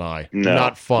blink of an eye. No,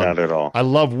 not fun. Not at all. I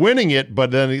love winning it,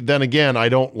 but then again, I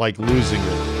don't like losing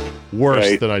it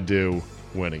worse than I do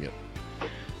winning it.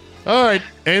 All right.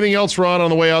 Anything else, Ron, on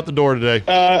the way out the door today?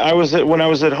 When I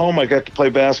was at home, I got to play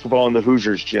basketball in the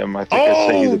Hoosiers gym. I think I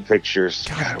sent you the pictures.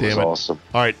 God, it was awesome.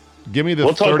 All right. Give me the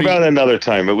We'll talk about it another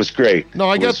time. It was great. No,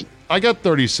 I got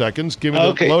 30 seconds. Give me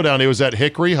the lowdown. It was at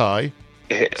Hickory High.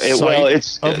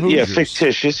 It's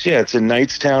fictitious. Yeah, it's in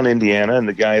Knightstown, Indiana, and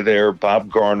the guy there,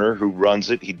 Bob Garner, who runs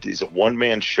it, he's a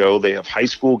one-man show. They have high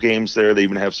school games there. They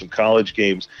even have some college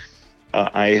games.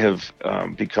 I have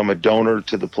become a donor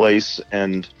to the place,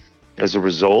 and as a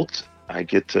result, I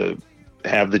get to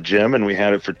have the gym, and we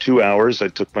had it for 2 hours. I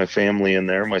took my family in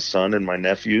there, my son and my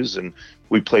nephews, and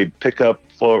we played pickup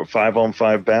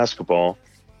 5-on-5 basketball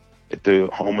at the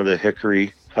home of the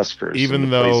Hickory Huskers. Even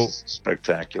though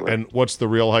spectacular. And what's the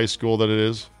real high school that it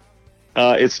is?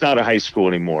 It's not a high school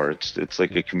anymore. It's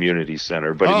like a community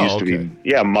center, but it used to be.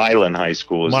 Yeah, Milan High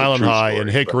School is Milan High, story, and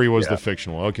Hickory was the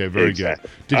fictional. Okay, very good.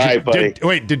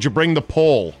 Buddy. Did you bring the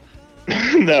pole?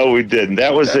 No, we didn't.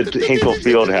 That was at Hinkle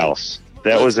Fieldhouse.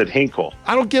 That was at Hinkle.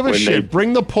 I don't give a shit.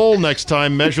 Bring the pole next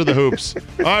time. Measure the hoops.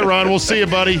 All right, Ron. We'll see you,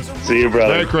 buddy. See you,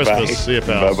 brother. Merry Christmas. Bye. See you,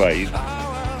 pal. Bye-bye.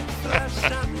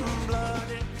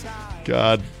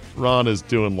 God, Ron is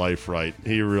doing life right.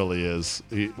 He really is.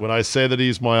 When I say that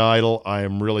he's my idol, I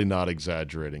am really not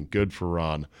exaggerating. Good for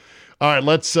Ron. All right,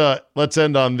 let's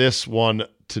end on this one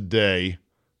today.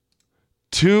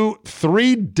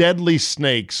 3 deadly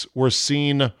snakes were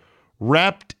seen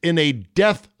wrapped in a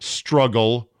death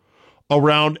struggle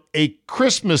around a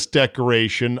Christmas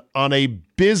decoration on a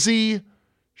busy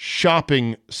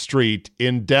shopping street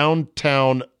in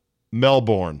downtown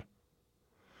Melbourne.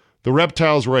 The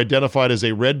reptiles were identified as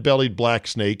a red-bellied black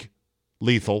snake,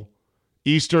 lethal,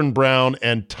 eastern brown,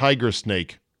 and tiger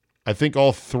snake. I think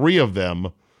all 3 of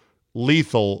them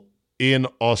lethal in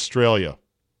Australia.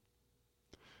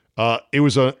 It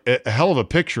was a hell of a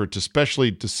picture,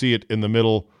 especially to see it in the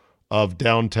middle of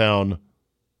downtown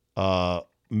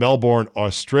Melbourne,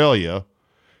 Australia.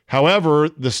 However,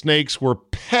 the snakes were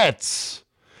pets,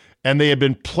 and they had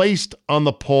been placed on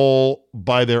the pole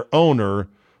by their owner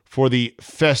for the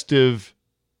festive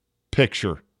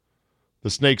picture. The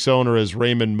snake's owner is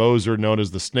Raymond Moser, known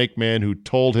as the Snake Man, who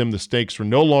told him the snakes were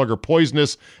no longer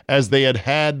poisonous as they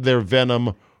had their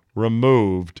venom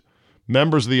removed.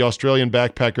 Members of the Australian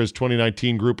Backpackers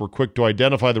 2019 group were quick to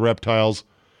identify the reptiles.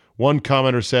 One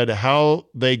commenter said, "How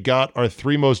they got our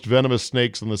 3 most venomous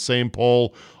snakes on the same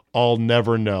pole, I'll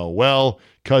never know." Well,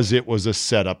 because it was a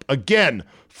setup. Again,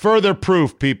 further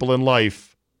proof, people in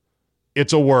life,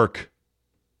 it's a work.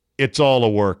 It's all a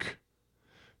work.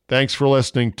 Thanks for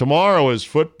listening. Tomorrow is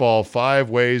Football 5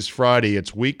 Ways Friday.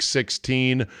 It's Week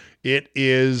 16. It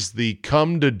is the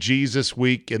come to Jesus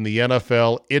week in the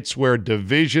NFL. It's where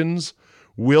divisions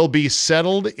will be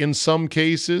settled in some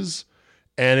cases,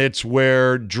 and it's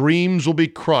where dreams will be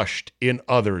crushed in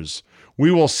others. We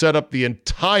will set up the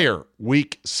entire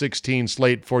Week 16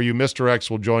 slate for you. Mr. X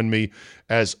will join me,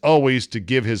 as always, to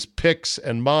give his picks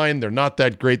and mine. They're not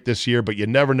that great this year, but you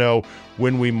never know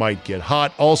when we might get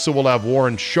hot. Also, we'll have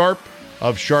Warren Sharp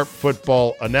of Sharp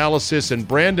Football Analysis and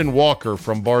Brandon Walker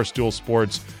from Barstool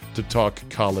Sports to talk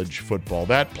college football.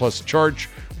 That plus Charge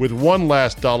with one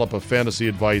last dollop of fantasy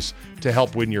advice to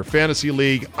help win your fantasy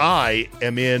league. I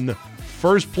am in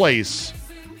first place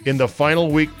in the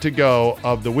final week to go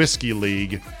of the Whiskey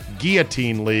League,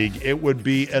 Guillotine League. It would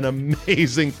be an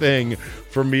amazing thing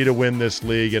for me to win this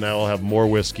league, and I will have more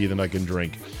whiskey than I can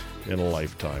drink in a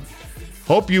lifetime.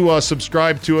 Hope you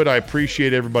subscribe to it. I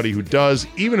appreciate everybody who does.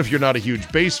 Even if you're not a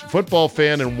huge base football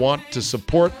fan and want to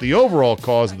support the overall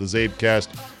cause of the CzabeCast,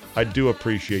 I do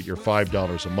appreciate your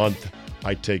 $5 a month.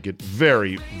 I take it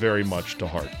very, very much to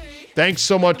heart. Thanks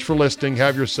so much for listening.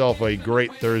 Have yourself a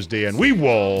great Thursday, and we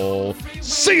will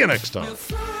see you next time.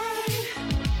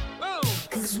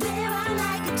 Cause we're all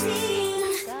like a team,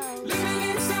 living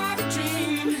inside a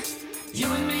dream.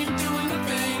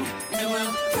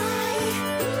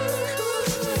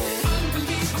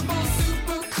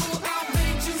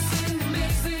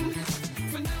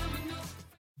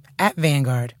 At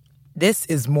Vanguard, this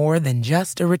is more than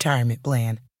just a retirement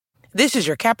plan. This is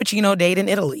your cappuccino date in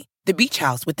Italy, the beach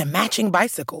house with the matching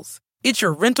bicycles. It's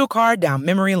your rental car down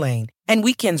memory lane, and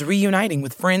weekends reuniting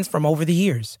with friends from over the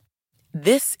years.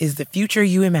 This is the future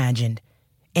you imagined,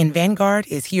 and Vanguard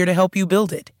is here to help you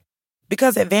build it.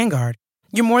 Because at Vanguard,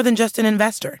 you're more than just an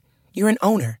investor. You're an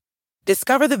owner.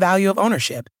 Discover the value of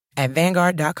ownership at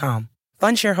Vanguard.com.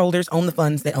 Fund shareholders own the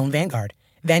funds that own Vanguard.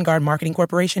 Vanguard Marketing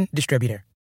Corporation, distributor.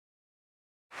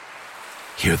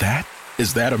 Hear that?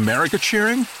 Is that America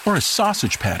cheering or a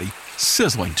sausage patty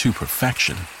sizzling to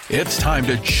perfection? It's time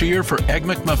to cheer for Egg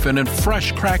McMuffin and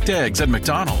fresh cracked eggs at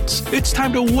McDonald's. It's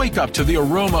time to wake up to the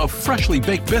aroma of freshly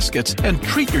baked biscuits and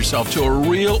treat yourself to a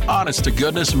real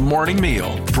honest-to-goodness morning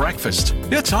meal. Breakfast,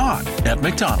 it's on at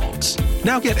McDonald's.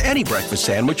 Now get any breakfast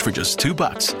sandwich for just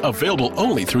 $2. Available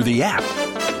only through the app.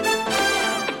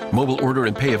 Mobile order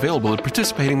and pay available at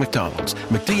participating McDonald's.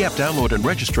 McD app download and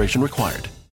registration required.